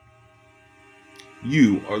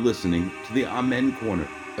You are listening to the Amen Corner,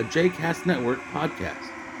 a JCast Network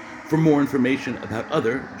podcast. For more information about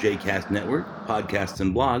other JCast Network podcasts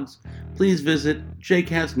and blogs, please visit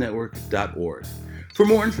jcastnetwork.org. For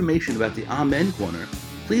more information about the Amen Corner,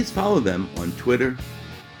 please follow them on Twitter,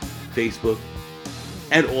 Facebook,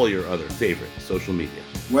 and all your other favorite social media.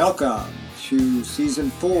 Welcome to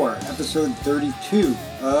Season 4, Episode 32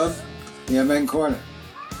 of the Amen Corner.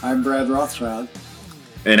 I'm Brad Rothschild.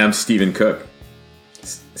 And I'm Stephen Cook.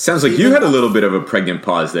 Sounds like you had a little bit of a pregnant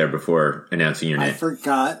pause there before announcing your name. I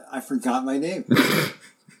forgot my name.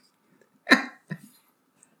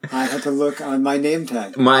 I had to look on my name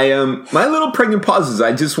tag. My little pregnant pauses. I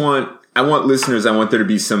want listeners. I want there to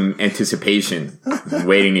be some anticipation,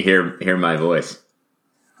 waiting to hear my voice.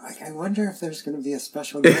 I wonder if there's going to be a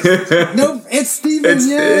special guest. Nope, it's Stephen.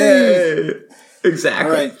 Yay! Exactly.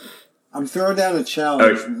 All right, I'm throwing down a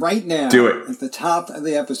challenge right now. Do it at the top of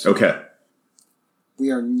the episode. Okay. We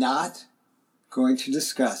are not going to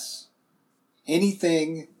discuss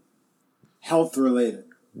anything health related.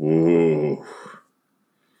 Ooh.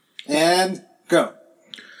 And go.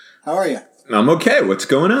 How are you? I'm okay. What's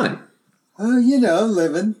going on? Living.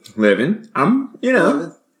 Living.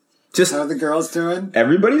 Living. Just how are the girls doing?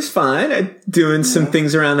 Everybody's fine. I'm doing some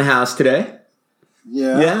things around the house today.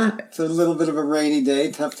 Yeah. It's a little bit of a rainy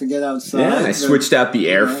day. Tough to get outside. Yeah, I switched out the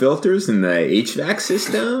air filters in the HVAC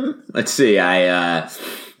system. Let's see.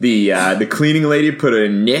 The cleaning lady put a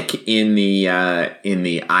nick in the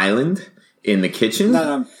island in the kitchen.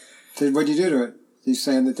 No. What'd you do to it? Did you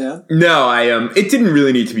sand it down? No, it didn't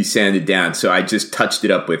really need to be sanded down, so I just touched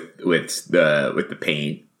it up with the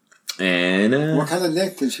paint. And what kind of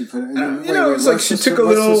nick did she put? It was like she took a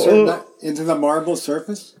little into the marble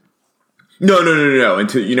surface. No.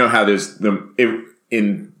 Into how there's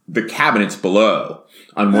in the cabinets below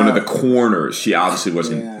on one of the corners. She obviously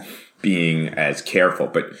wasn't being as careful,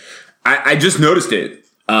 but I just noticed it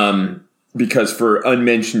because for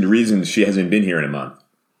unmentioned reasons she hasn't been here in a month,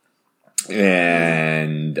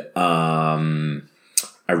 and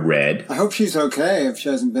I read. I hope she's okay if she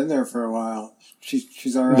hasn't been there for a while.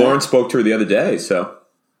 She's all right. Lauren spoke to her the other day, so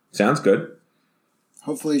sounds good.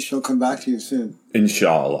 Hopefully she'll come back to you soon.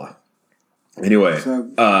 Inshallah. Anyway,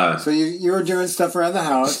 so you were doing stuff around the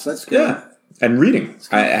house. That's good. Yeah, and reading.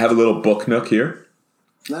 I have a little book nook here.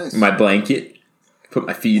 Nice. My blanket. Put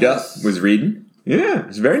my feet up. Was reading. Yeah, it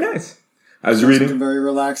was very nice. I was reading. Like a very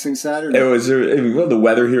relaxing Saturday. It was. The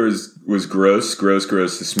weather here was gross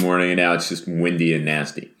this morning, and now it's just windy and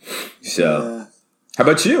nasty. So, how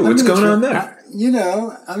about you? What's going on there?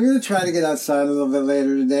 I'm going to try to get outside a little bit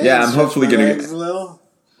later today. Yeah, I'm hopefully going to. A little.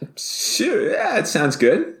 Sure. Yeah, it sounds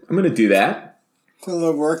good. I'm going to do that. Put a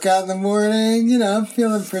little workout in the morning. I'm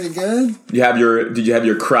feeling pretty good. Did you have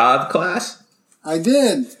your Krav class? I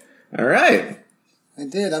did. All right. I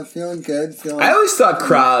did. I'm feeling good. I always thought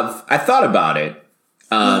Krav. I thought about it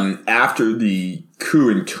after the coup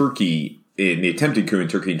in Turkey, in the attempted coup in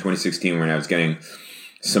Turkey in 2016, when I was getting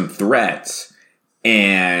some threats,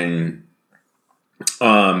 and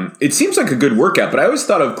it seems like a good workout. But I always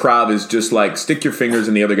thought of Krav as just like stick your fingers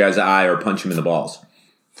in the other guy's eye or punch him in the balls.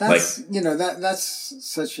 That's that's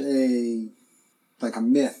such a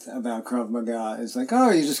myth about Krav Maga. It's like, oh,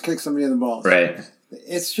 you just kick somebody in the balls. Right.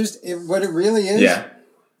 It's just what it really is. Yeah.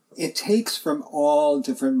 It takes from all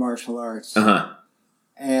different martial arts. Uh-huh.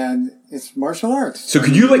 And it's martial arts. So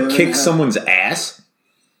could you kick someone's ass?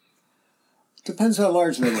 Depends how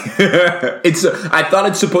large they are. I thought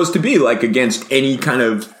it's supposed to be against any kind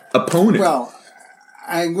of opponent. Well,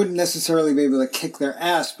 I wouldn't necessarily be able to kick their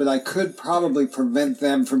ass, but I could probably prevent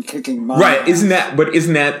them from kicking mine. Right? Isn't that what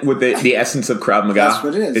the essence of Krav Maga? That's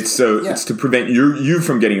what it is. It's to prevent you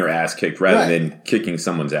from getting your ass kicked rather than kicking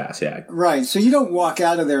someone's ass. Yeah. Right. So you don't walk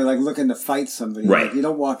out of there looking to fight somebody. Right. You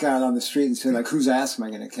don't walk out on the street and say whose ass am I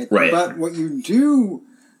going to kick? Right. But what you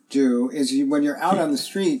do is when you're out on the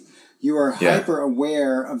street, you are hyper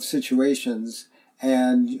aware of situations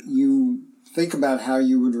and you think about how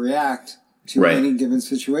you would react to any given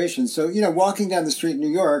situation. So, walking down the street in New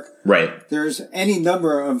York, there's any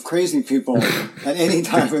number of crazy people at any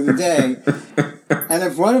time of the day. And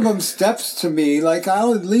if one of them steps to me,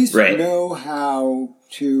 I'll at least know how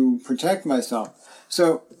to protect myself.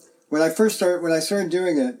 So when I started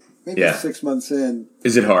doing it, maybe 6 months in.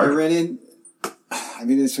 Is it hard? I ran in.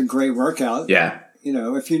 It's a great workout. Yeah.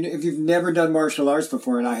 If you've never done martial arts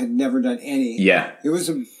before, and I had never done any. Yeah. It was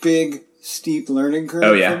a big, steep learning curve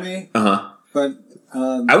for me. Uh-huh. But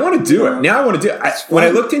I want to do it. Now I want to do it. When I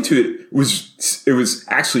looked into it, it was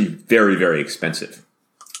actually very, very expensive.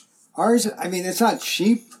 Ours, it's not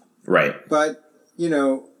cheap. Right. But,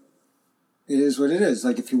 it is what it is.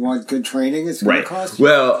 Like if you want good training, it's going to cost you.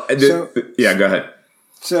 Well, go ahead.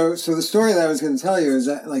 So the story that I was going to tell you is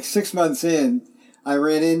that like 6 months in, I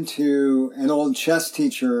ran into an old chess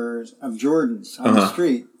teacher of Jordan's on the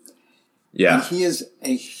street. Yeah. And he is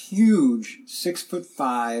a huge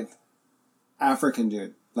 6'5" African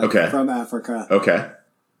dude. From Africa. Okay.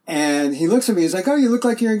 And he looks at me, he's like, oh, you look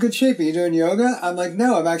like you're in good shape. Are you doing yoga? I'm like,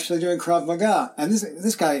 no, I'm actually doing Krav Maga. And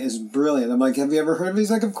this guy is brilliant. I'm like, have you ever heard of him?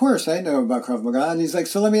 He's like, of course, I know about Krav Maga. And he's like,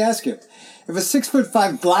 so let me ask you, if a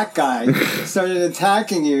 6'5" black guy started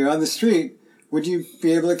attacking you on the street, would you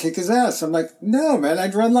be able to kick his ass? I'm like, no, man,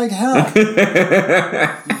 I'd run like hell.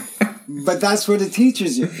 But that's what it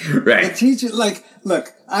teaches you. Right. It teaches, like,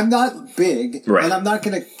 look, I'm not big, and I'm not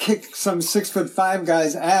going to kick some 6'5"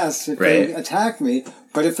 guy's ass if they attack me.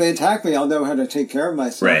 But if they attack me, I'll know how to take care of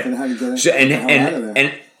myself and how to get out of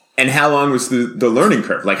there. And how long was the learning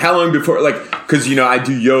curve? Like, how long before, like, because, you know, I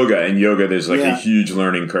do yoga, and yoga, there's, like, a huge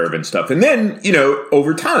learning curve and stuff. And then, you know,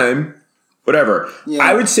 over time, whatever. Yeah.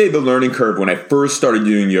 I would say the learning curve when I first started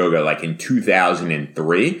doing yoga, like, in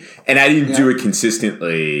 2003, and I didn't do it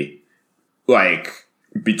consistently, like,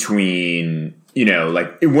 between, you know,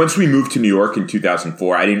 like, once we moved to New York in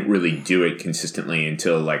 2004, I didn't really do it consistently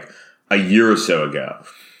until, like, a year or so ago.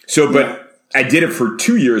 So, but I did it for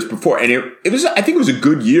 2 years before, and it was, I think it was a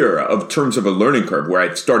good year of terms of a learning curve where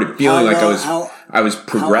I started feeling I was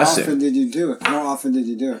progressing. How often did you do it? How often did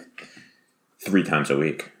you do it? 3 times a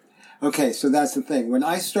week. Okay, so that's the thing. When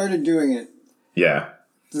I started doing it,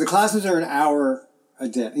 the classes are an hour a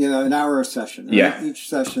day, you know, an hour a session. Right? Yeah. Each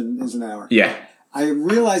session is an hour. Yeah. I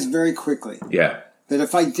realized very quickly that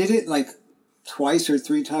if I did it like twice or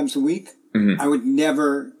 3 times a week, I would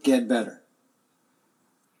never get better.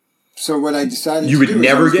 So what I decided you would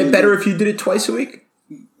never get better if you did it twice a week?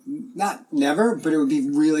 Not never, but it would be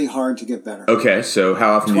really hard to get better. Okay, so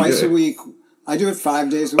how often do you do it? Twice a week. I do it 5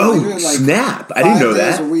 days a week. Oh, I do it like snap. I didn't know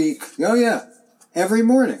that. 5 days a week. Oh, yeah. Every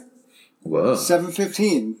morning. Whoa.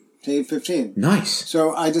 7:15 to 8:15. Nice.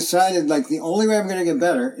 So I decided, like, the only way I'm going to get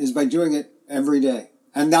better is by doing it every day.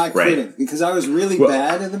 And not quitting, because I was really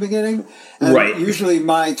bad in the beginning. And usually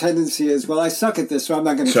my tendency is, well, I suck at this, so I'm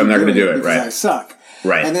not going to do it because I suck.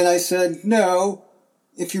 Right. And then I said, no,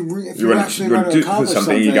 if you actually want to accomplish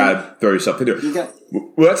something, you got to throw yourself into it.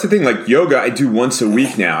 Well, that's the thing. Like yoga, I do once a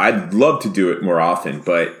week now. I'd love to do it more often,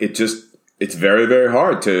 but it's very, very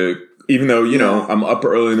hard to, even though, you know, I'm up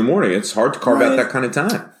early in the morning, it's hard to carve out that kind of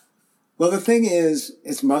time. Well, the thing is,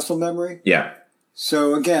 it's muscle memory. Yeah.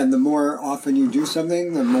 So again, the more often you do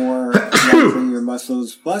something, the more likely your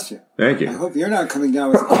muscles bless you. Thank you. I hope you're not coming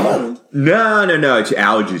down with a cold. No. It's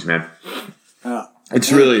allergies, man.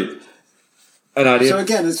 It's really an idea. So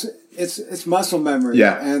again, it's muscle memory.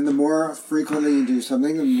 Yeah. And the more frequently you do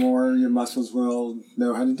something, the more your muscles will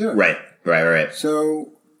know how to do it. Right.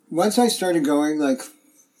 So once I started going like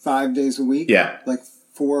 5 days a week. Yeah. Like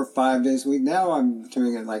 4 or 5 days a week. Now I'm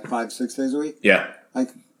doing it like 5-6 days a week. Yeah. Like,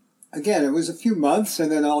 again, it was a few months,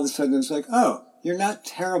 and then all of a sudden it's like, oh, you're not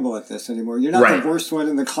terrible at this anymore. You're not the worst one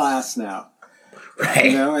in the class now. Right.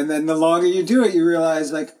 You know, and then the longer you do it, you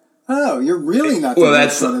realize, like, oh, you're really not the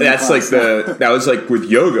worst one in the class. Well, that's like that was like with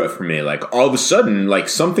yoga for me. Like, all of a sudden, like,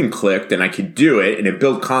 something clicked, and I could do it, and it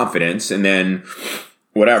built confidence, and then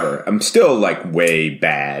whatever. I'm still, like, way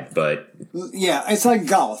bad, but... Yeah, it's like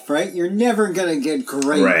golf, right? You're never going to get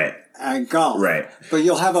great at golf. Right. But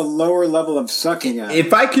you'll have a lower level of sucking at it.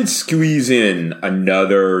 If I could squeeze in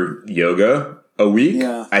another yoga a week,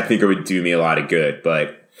 I think it would do me a lot of good.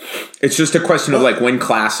 But it's just a question of, like, when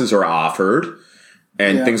classes are offered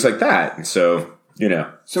and things like that. And so, you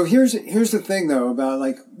know. So here's the thing, though, about,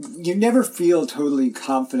 like, you never feel totally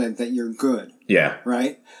confident that you're good. Yeah.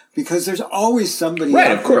 Right? Because there's always somebody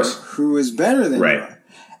out there who is better than you are.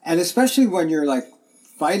 And especially when you're, like,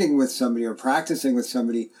 fighting with somebody or practicing with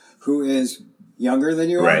somebody who is younger than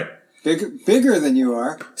you are, bigger than you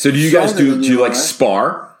are. So do you guys do you like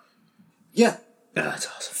spar? Yeah. Oh, that's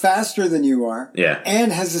awesome. Faster than you are. Yeah.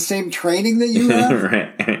 And has the same training that you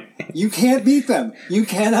have. You can't beat them. You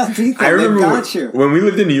cannot beat them. I remember when we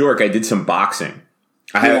lived in New York, I did some boxing.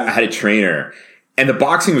 I had a trainer, and the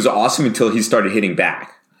boxing was awesome until he started hitting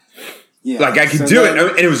back. Yeah. Like, I could do it,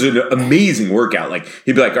 and it was an amazing workout. Like,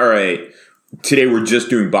 he'd be like, all right, today we're just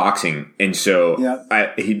doing boxing, and so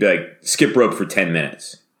he'd be like, skip rope for 10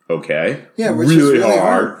 minutes. Okay. Yeah, which really is really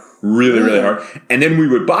hard. Really hard. And then we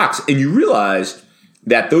would box, and you realize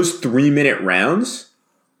that those 3-minute rounds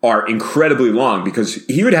are incredibly long because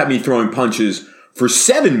he would have me throwing punches for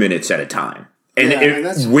 7 minutes at a time. And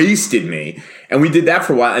it wasted me. And we did that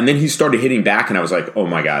for a while, and then he started hitting back, and I was like, oh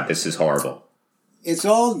my God, this is horrible. It's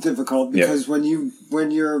all difficult because when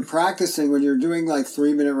you're practicing, when you're doing like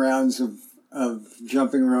 3-minute rounds of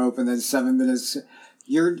jumping rope and then 7 minutes,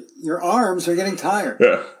 your arms are getting tired.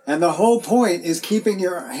 Yeah. And the whole point is keeping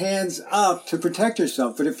your hands up to protect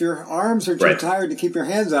yourself. But if your arms are too tired to keep your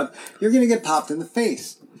hands up, you're going to get popped in the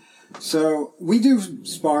face. So we do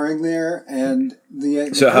sparring there, and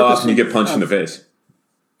So how often do you get punched in the face?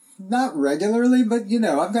 Not regularly, but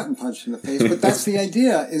I've gotten punched in the face. But that's the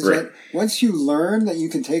idea: is that once you learn that you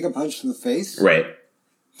can take a punch to the face,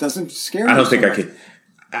 doesn't scare me. I don't think I could.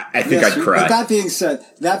 I think I'd cry. But that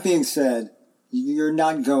being said, you're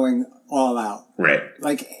not going all out. Right.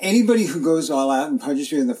 Like anybody who goes all out and punches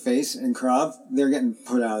you in the face in Krav, they're getting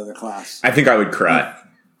put out of the class. I think I would cry.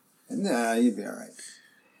 Nah, you'd be all right.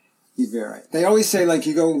 You'd be all right. They always say like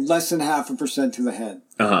you go less than 0.5% to the head.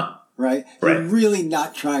 Right? You're really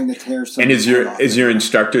not trying to tear something. And is your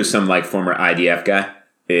instructor some like former IDF guy?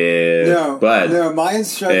 No, my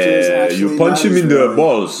instructor is actually you punch him in the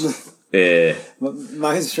balls.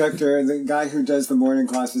 My instructor, the guy who does the morning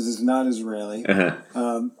classes, is not Israeli.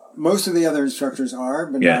 Most of the other instructors are,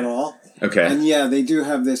 but not all. Okay. And they do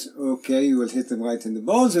have this, you will hit them right in the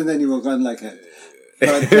balls and then you will run like it.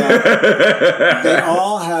 But they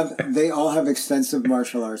all have extensive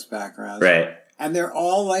martial arts backgrounds. Right. And they're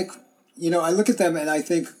all like, I look at them and I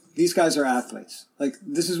think these guys are athletes. Like,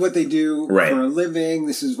 this is what they do for a living.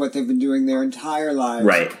 This is what they've been doing their entire lives.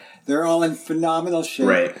 Right. They're all in phenomenal shape.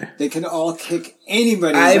 Right. They can all kick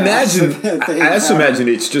anybody. I also imagine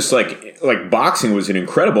it's just like boxing was an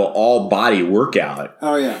incredible all body workout.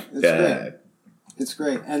 Oh yeah, it's great. It's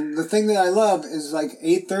great. And the thing that I love is like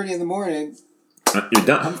 8:30 in the morning. You're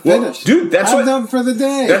done. I'm finished. Well, dude, I'm done for the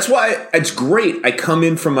day. That's why it's great. I come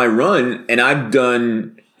in from my run and I've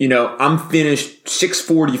done. I'm finished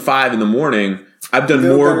 6:45 in the morning. I've done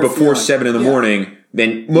more before 7 in the morning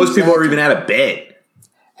than most people are even out of bed.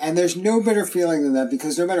 And there's no better feeling than that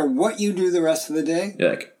because no matter what you do the rest of the day,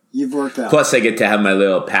 you've worked out. Plus, I get to have my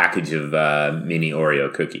little package of mini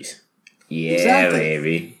Oreo cookies. Yeah,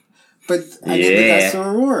 baby. But I think that's the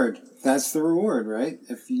reward. That's the reward, right?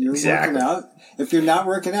 If you're working out, if you're not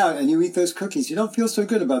working out and you eat those cookies, you don't feel so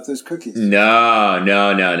good about those cookies. No.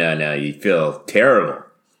 You feel terrible.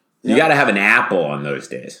 You got to have an apple on those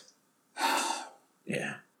days.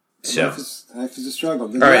 Yeah. So life is a struggle.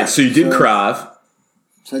 But all right. So you did Krav.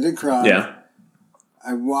 So I did Krav. Yeah.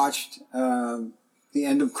 I watched the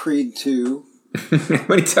end of Creed 2. How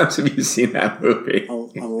many times have you seen that movie? A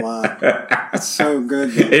lot. It's so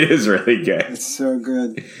good. It is really good. It's so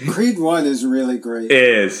good. Creed 1 is really great. It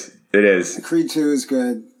is. Creed 2 is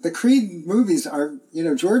good. The Creed movies are,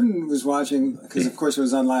 Jordan was watching, because of course it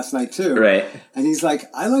was on last night too. Right. And he's like,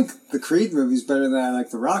 I like the Creed movies better than I like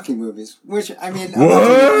the Rocky movies. Which, I mean,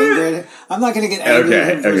 I'm not going to get angry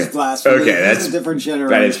at him for his blasphemy. Okay, that's a different generation.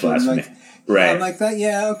 That is blasphemy. Right. I'm like that.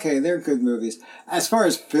 Yeah, okay, they're good movies. As far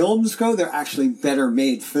as films go, they're actually better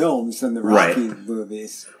made films than the Rocky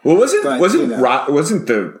movies. Well, wasn't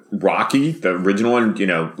the Rocky, the original one,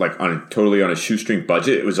 like totally on a shoestring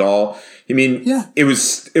budget? It was all. I mean, it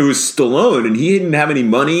was Stallone, and he didn't have any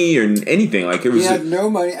money or anything. Like it was. He had no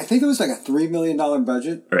money. I think it was like a $3 million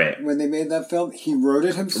budget. Right. When they made that film, he wrote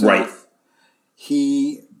it himself. Right.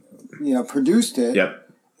 He, produced it. Yep.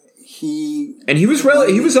 He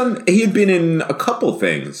had been in a couple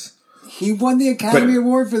things. He won the Academy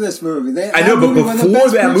Award for this movie. I know, but before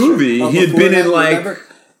that movie, he had been in like.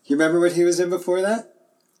 You remember what he was in before that?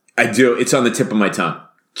 I do. It's on the tip of my tongue.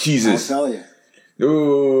 Jesus. I'll tell you.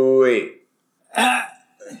 Oh, wait. All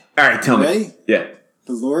right, tell me. Yeah.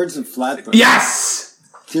 The Lords of Flatbush. Yes!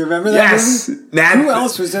 Do you remember that movie? Who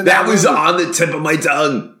else was in that movie? That was on the tip of my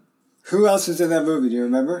tongue. Who else was in that movie? Do you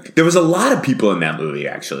remember? There was a lot of people in that movie,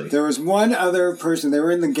 actually. There was one other person. They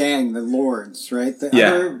were in the gang, the Lords, right? The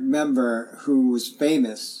other member who was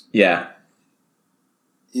famous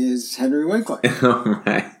is Henry Winkler. Oh,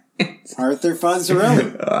 right. Arthur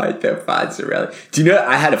Fonzarelli. Do you know,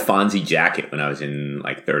 I had a Fonzie jacket when I was in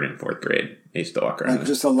like 3rd and 4th grade. I used to walk around. Like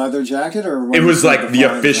just a leather jacket? Or it was like the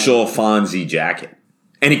official Fonzie jacket.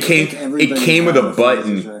 And it came with a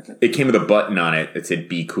button. It came with a button on it that said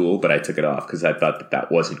 "Be cool," but I took it off because I thought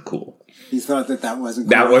that wasn't cool. You thought that wasn't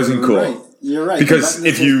cool. That wasn't cool. Right. You're right. Because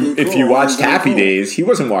if you watched Happy Days, he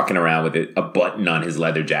wasn't walking around with a button on his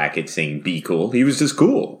leather jacket saying "Be cool." He was just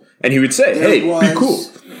cool, and he would say, be cool."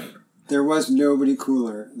 There was nobody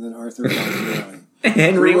cooler than Arthur Fonzarelli.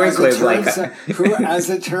 Henry Winkler is like who,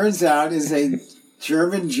 as it turns out, is a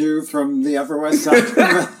German Jew from the Upper West Side of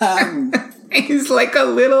Manhattan. He's like a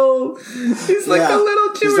little Jewish He's like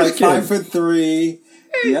kid. 5'3".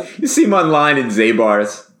 Yep. You see him online in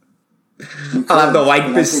Zabar's. I'll have the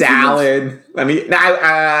white fish salad.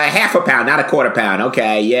 Half a pound, not a quarter pound.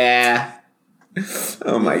 Okay, yeah.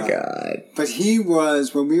 Oh my God. But he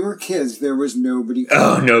was, when we were kids, there was nobody.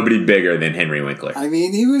 Nobody bigger than Henry Winkler. I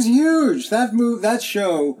mean, he was huge. That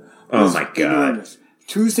show was my God. enormous.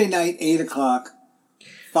 Tuesday night, 8 o'clock,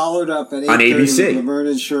 followed up at 8:30 on ABC. with Laverne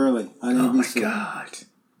and Shirley on ABC. My God.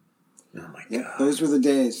 Oh my God. Those were the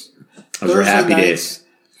days. Those were happy days.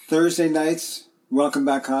 Thursday nights, Welcome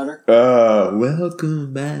Back, Kotter.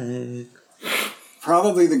 Welcome back.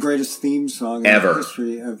 Probably the greatest theme song in the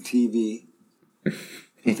history of TV.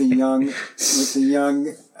 With the young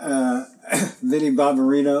Vinnie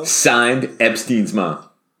Barbarino. Signed Epstein's mom.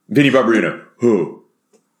 Vinnie Barbarino. Who?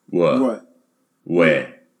 What?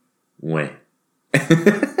 Where? When?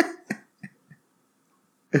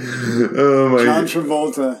 Oh my John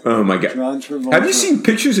Travolta. Oh my God. John Travolta. Have you seen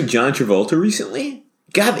pictures of John Travolta recently?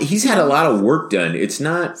 God, he's had a lot of work done. It's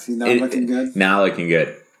not. Is he not looking good? Not looking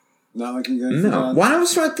good. Not looking good. No. Why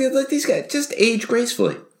was wrong with these guys? Just age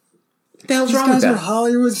gracefully. What the hell's wrong with that? These guys are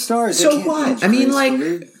Hollywood stars. So what? I mean,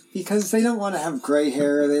 because they don't want to have gray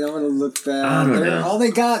hair. They don't want to look bad. I don't know. All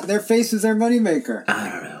they got, their face is their moneymaker. I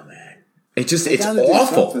don't know, man. It's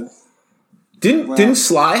awful. Didn't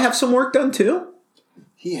Sly have some work done too?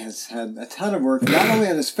 He has had a ton of work, not only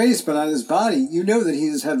on his face, but on his body. You know that he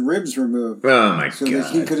has had ribs removed. Oh, my God. So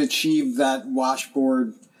that he could achieve that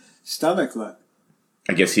washboard stomach look.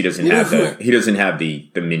 I guess he doesn't have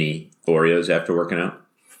the mini Oreos after working out?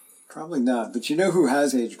 Probably not. But you know who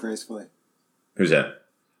has aged gracefully? Who's that?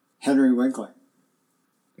 Henry Winkler.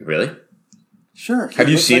 Really? Sure. Have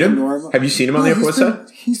you seen him? Have you seen him on the Upper West Side?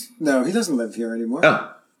 No, he doesn't live here anymore. Oh.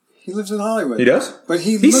 He lives in Hollywood. He does? But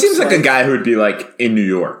he seems like a guy who would be like in New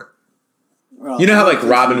York. Well, you know how like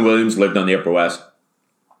Robin Williams lived on the Upper West?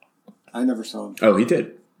 I never saw him. Oh, he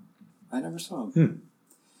did? I never saw him.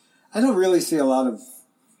 I don't really see a lot of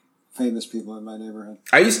famous people in my neighborhood.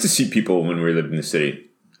 I used to see people when we lived in the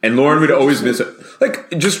city. And Lauren would always miss it.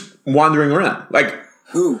 Like, just wandering around. Like...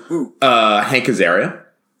 Who? Hank Azaria.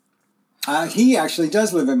 He actually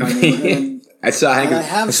does live in my neighborhood. I saw Hank.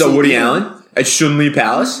 I saw Woody Allen at Shunli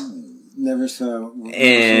Palace. Never saw.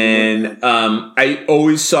 And I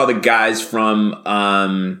always saw the guys from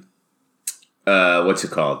what's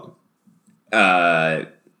it called?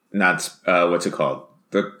 What's it called?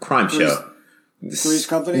 The crime show. Three's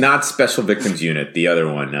Company? Not Special Victims Unit. The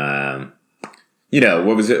other one.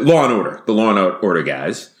 What was it? Law and Order. The Law and Order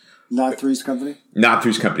guys. Not Three's Company? Not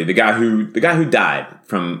Three's Company. The guy who died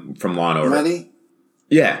from Law and Order. Lenny?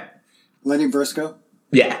 Yeah. Lenny Briscoe?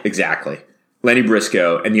 Yeah, exactly. Lenny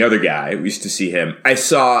Briscoe and the other guy. We used to see him. I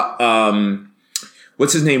saw,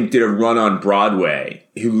 what's his name, did a run on Broadway,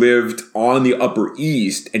 who lived on the Upper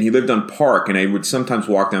East, and he lived on Park, and I would sometimes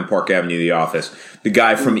walk down Park Avenue to the office. The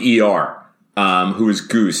guy from ER, who was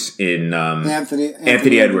Goose in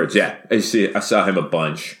Anthony Edwards. Yeah, I saw him a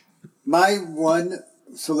bunch. My one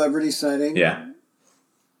celebrity sighting. Yeah.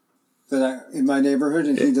 In my neighborhood,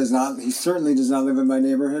 and he certainly does not live in my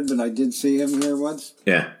neighborhood, but I did see him here once.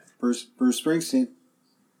 Yeah. Bruce Springsteen.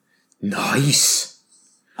 Nice.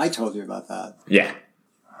 I told you about that. Yeah.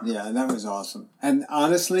 Yeah, and that was awesome. And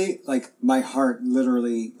honestly, like, my heart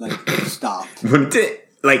literally, like, stopped.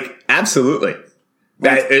 Absolutely.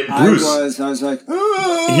 Bruce. I was like,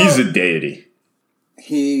 ah! He's a deity.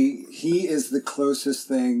 He is the closest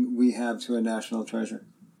thing we have to a national treasure.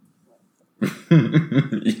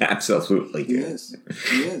 Yeah, absolutely. He is.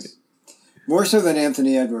 More so than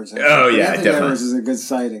Anthony Edwards. Oh, yeah, Anthony definitely. Edwards is a good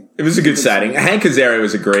sighting. It was a good sighting. Hank Azaria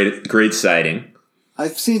was a great sighting.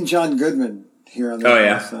 I've seen John Goodman here on the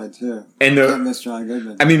other side, too. And can't miss John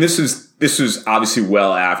Goodman. I mean, this was obviously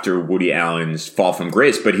well after Woody Allen's fall from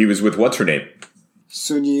grace, but he was with, what's her name?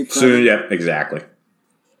 Soon-Yi Preston. Yeah, exactly.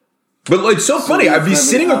 But it's so funny. I'd be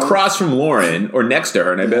sitting across from Lauren or next to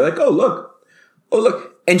her, and I'd be like, oh,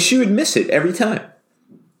 look. And she would miss it every time.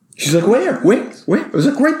 She's like, where? I was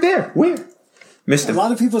like, right there. Where? Missed him. A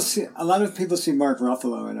lot of people see Mark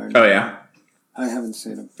Ruffalo in our Oh, yeah? I haven't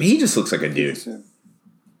seen him. He just looks like a dude.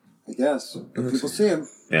 I guess. People see him.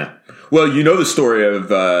 Yeah. Well, you know the story of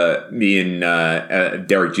me and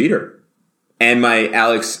Derek Jeter and my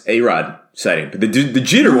Alex A-Rod sighting. But the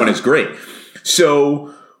Jeter one is great.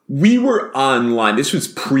 So we were online. This was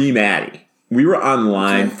pre-Maddie. We were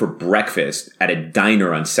online for breakfast at a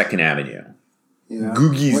diner on 2nd Avenue. Yeah.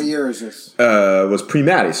 Googie's. What year is this? Was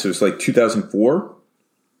pre-Maddie, so it was like 2004,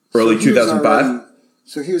 early 2005.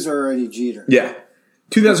 So he was already Jeter. Yeah,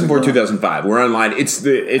 2004, 2005. We're online. It's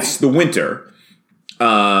the winter,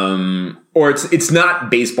 or it's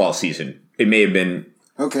not baseball season. It may have been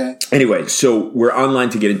Okay. Anyway, so we're online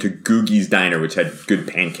to get into Googie's Diner, which had good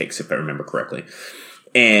pancakes, if I remember correctly.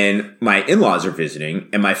 And my in-laws are visiting,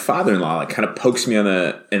 and my father-in-law like kind of pokes me in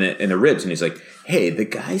the ribs, and he's like, "Hey, the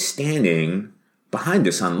guy standing behind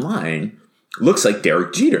us online looks like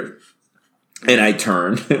Derek Jeter." And I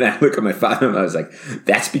turn and I look at my father-in-law. I was like,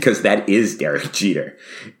 "That's because that is Derek Jeter."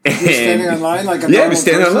 And he was standing online like a he was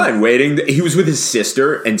standing online waiting. He was with his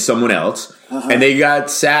sister and someone else, and they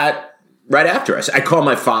got sat right after us. I called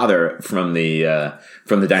my father from the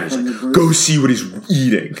diner. He's like, "Go see what he's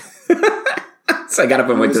eating." So I got up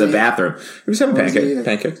and went to the bathroom. He was having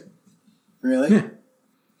pancakes. Really? Yeah.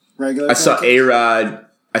 Regular. I saw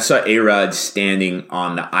A-Rod standing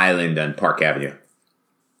on the island on Park Avenue.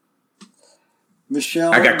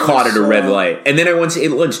 Michelle. I got caught at a red light, and then I once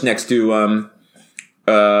ate lunch next to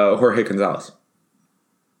Jorge Gonzalez.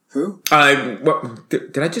 Who?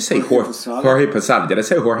 Did I just say Jorge Posada? Did I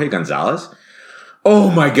say Jorge Gonzalez?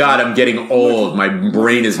 Oh my God, I'm getting old. My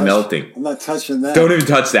brain is melting. I'm not touching that. Don't even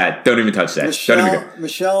touch that.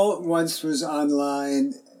 Michelle once was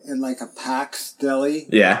online in like a Pax Deli.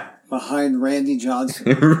 Yeah. Behind Randy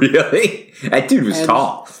Johnson. Really? That dude was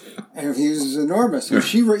tall. And he was enormous. And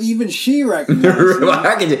she recognized him.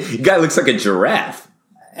 The guy looks like a giraffe.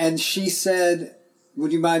 And she said,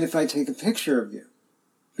 "Would you mind if I take a picture of you?"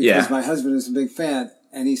 Because my husband is a big fan.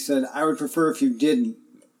 And he said, "I would prefer if you didn't."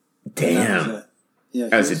 Damn.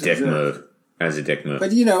 That was a dick move.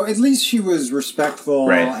 But, at least she was respectful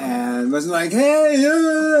and wasn't like, "Hey,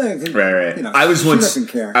 right. I was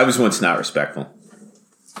once not respectful.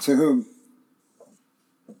 To whom?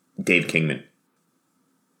 Dave Kingman.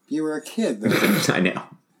 You were a kid, though. I know.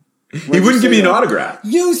 He wouldn't give me an autograph.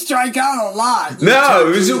 You strike out a lot. No,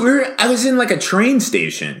 I was in like a train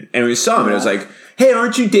station and we saw him and it was like, "Hey,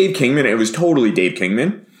 aren't you Dave Kingman?" And it was totally Dave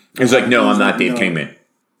Kingman. He was like, "No, I'm not Dave Kingman."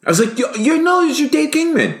 I was like, you're Dave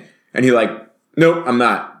Kingman. And he like, "Nope, I'm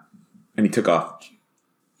not." And he took off.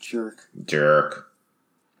 Jerk.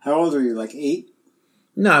 How old are you? Like 8?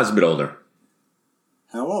 No, I was a bit older.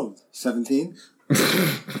 How old? 17?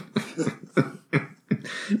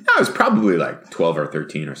 I was probably like 12 or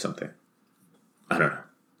 13 or something. I don't know.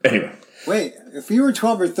 Anyway. Wait, if you were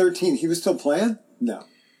 12 or 13, he was still playing? No.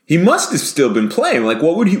 He must have still been playing. Like,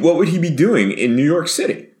 what would he be doing in New York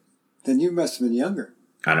City? Then you must have been younger.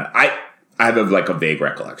 I don't know. I have a vague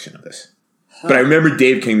recollection of this. Huh. But I remember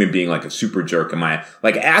Dave Kingman being like a super jerk. Am I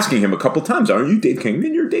like asking him a couple times, "Aren't you Dave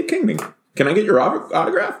Kingman? You're Dave Kingman. Can I get your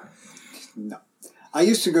autograph?" No. I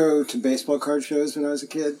used to go to baseball card shows when I was a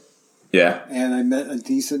kid. Yeah. And I met a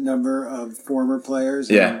decent number of former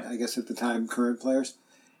players. And I guess at the time, current players.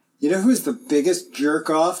 You know who's the biggest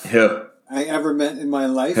jerk-off I ever met in my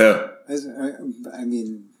life? Who?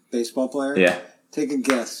 Baseball player? Yeah. Take a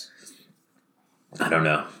guess. I don't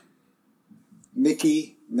know.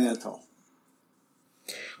 Mickey Mantle.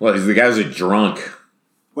 Well, the guy was a drunk.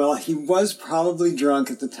 Well, he was probably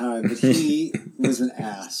drunk at the time, but he was an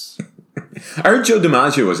ass. I heard Joe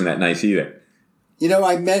DiMaggio wasn't that nice either.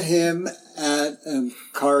 I met him at a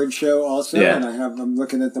card show also, and I'm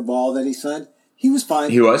looking at the ball that he signed. He was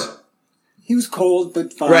fine. He was? He was cold,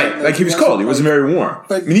 but fine. Right, like he was cold. He wasn't very warm.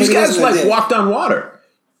 But these guys walked on water.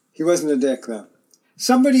 He wasn't a dick, though.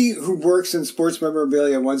 Somebody who works in sports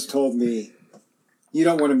memorabilia once told me, "You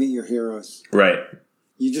don't want to meet your heroes." Right.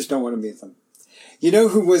 You just don't want to meet them. You know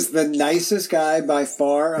who was the nicest guy by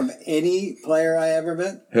far of any player I ever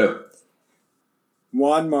met? Who?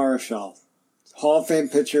 Juan Marichal. Hall of Fame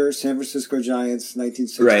pitcher, San Francisco Giants,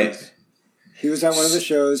 1960s. Right. He was at one of the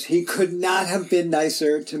shows. He could not have been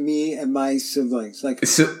nicer to me and my siblings.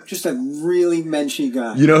 Just a really menschy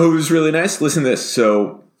guy. You know who was really nice? Listen to this.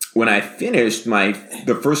 So when I finished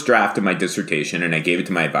the first draft of my dissertation and I gave it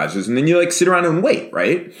to my advisors, and then you sit around and wait,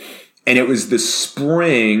 right? And it was the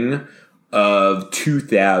spring of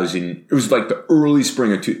 2000. It was like the early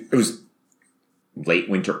spring of it was late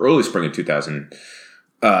winter, early spring of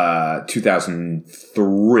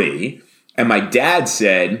 2003. And my dad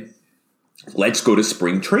said, "Let's go to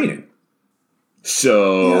spring training."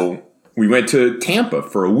 So we went to Tampa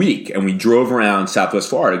for a week and we drove around Southwest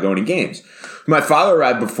Florida going to games. My father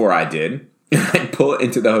arrived before I did. I pull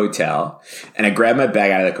into the hotel and I grab my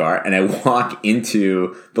bag out of the car and I walk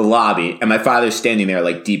into the lobby and my father's standing there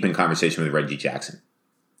deep in conversation with Reggie Jackson.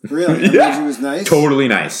 Really? Yeah. Reggie was nice? Totally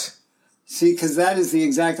nice. See, because that is the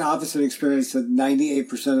exact opposite experience that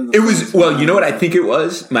 98% of the... It was, you know what I think it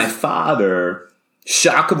was? My father,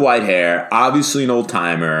 shock of white hair, obviously an old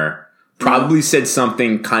timer, probably said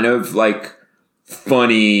something kind of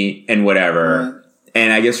funny and whatever. Right.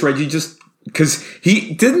 And I guess Reggie just... Because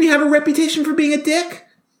didn't he have a reputation for being a dick?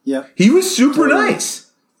 Yeah. He was super nice.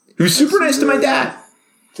 He was super nice to my dad.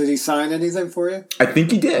 Did he sign anything for you? I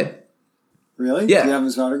think he did. Really? Yeah. Did you have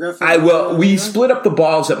his autograph? We split up the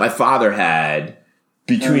balls that my father had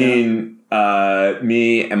between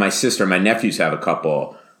me and my sister. My nephews have a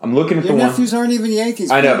couple. I'm looking at Your nephews aren't even Yankees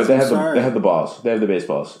fans. I know, but they have the balls. They have the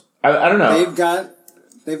baseballs. I don't know.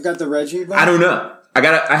 They've got the Reggie ball? I don't know. I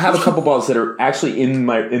have a couple balls that are actually in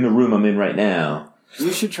the room I'm in right now.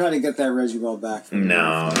 You should try to get that Reggie ball back.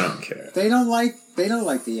 No, I don't care. They don't like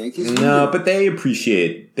the Yankees. No, but they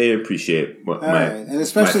appreciate what and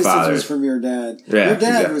especially since it was from your dad. Yeah, your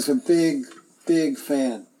dad was a big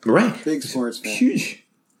fan. Right. Big sports fan. Huge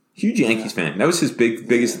Yankees fan. That was his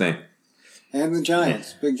biggest thing. And the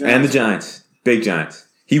Giants. Big Giants. And the Giants. Big Giants.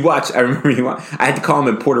 He watched. I remember I had to call him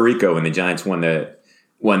in Puerto Rico when the Giants won the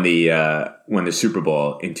Super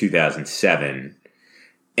Bowl in 2007,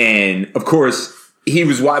 and of course he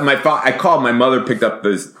was. I called. My mother picked up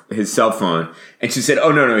his cell phone, and she said,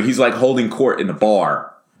 "Oh no, he's like holding court in the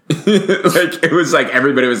bar." Like it was like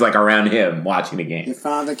everybody was like around him watching the game. Your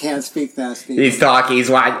father can't speak that, Steve. He's talking. He's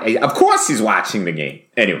watching. Of course, he's watching the game.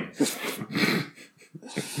 Anyway.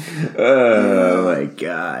 Oh my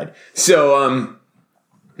God. So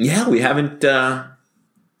yeah, we haven't.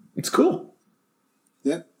 It's cool.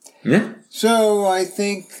 Yep. Yeah. So I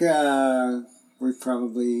think we've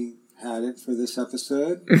probably had it for this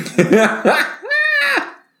episode.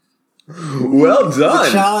 Well done. The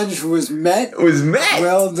challenge was met.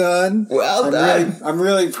 Well done. Well done. I'm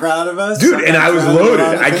really proud of us. Dude, and I was loaded.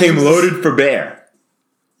 I came loaded for bear.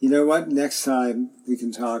 You know what? Next time we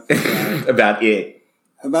can talk about it.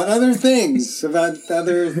 About other things. But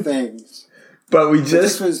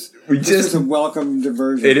this was a welcome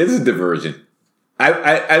diversion. It is a diversion.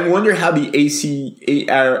 I wonder how the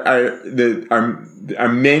our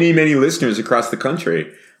many listeners across the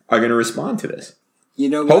country are going to respond to this. You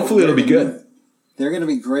know, hopefully it'll be good. They're going to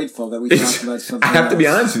be grateful that we talked about something. I have to be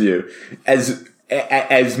honest with you,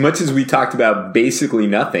 as much as we talked about basically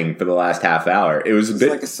nothing for the last half hour, it was a bit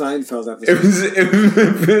like a Seinfeld episode.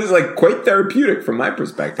 It was like quite therapeutic from my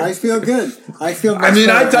perspective. I feel good. I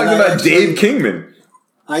talked about Dave Kingman.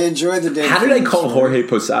 I enjoyed the Dave. How did I call Jorge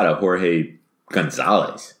Posada Jorge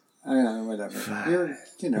Gonzalez? I don't know, whatever. You're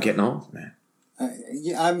getting old, man.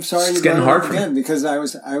 I'm sorry. It's getting hard for me because I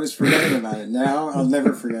was forgetting about it. Now I'll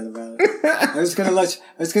never forget about it. I was gonna let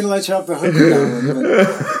you off the hook with that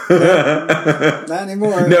one, but not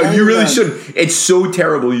anymore. No, you really shouldn't. It's so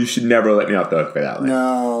terrible. You should never let me off the hook for that one.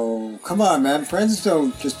 No, come on, man. Friends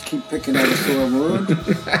don't just keep picking at a sore wound.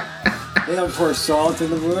 They don't pour salt in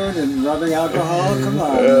the wound and rubbing alcohol. Come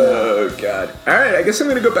on. Oh God! All right, I guess I'm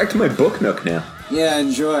gonna go back to my book nook now. Yeah,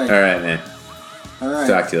 enjoy. All right, man. All right.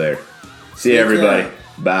 Talk to you later. See you, everybody.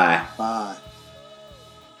 Bye. Bye.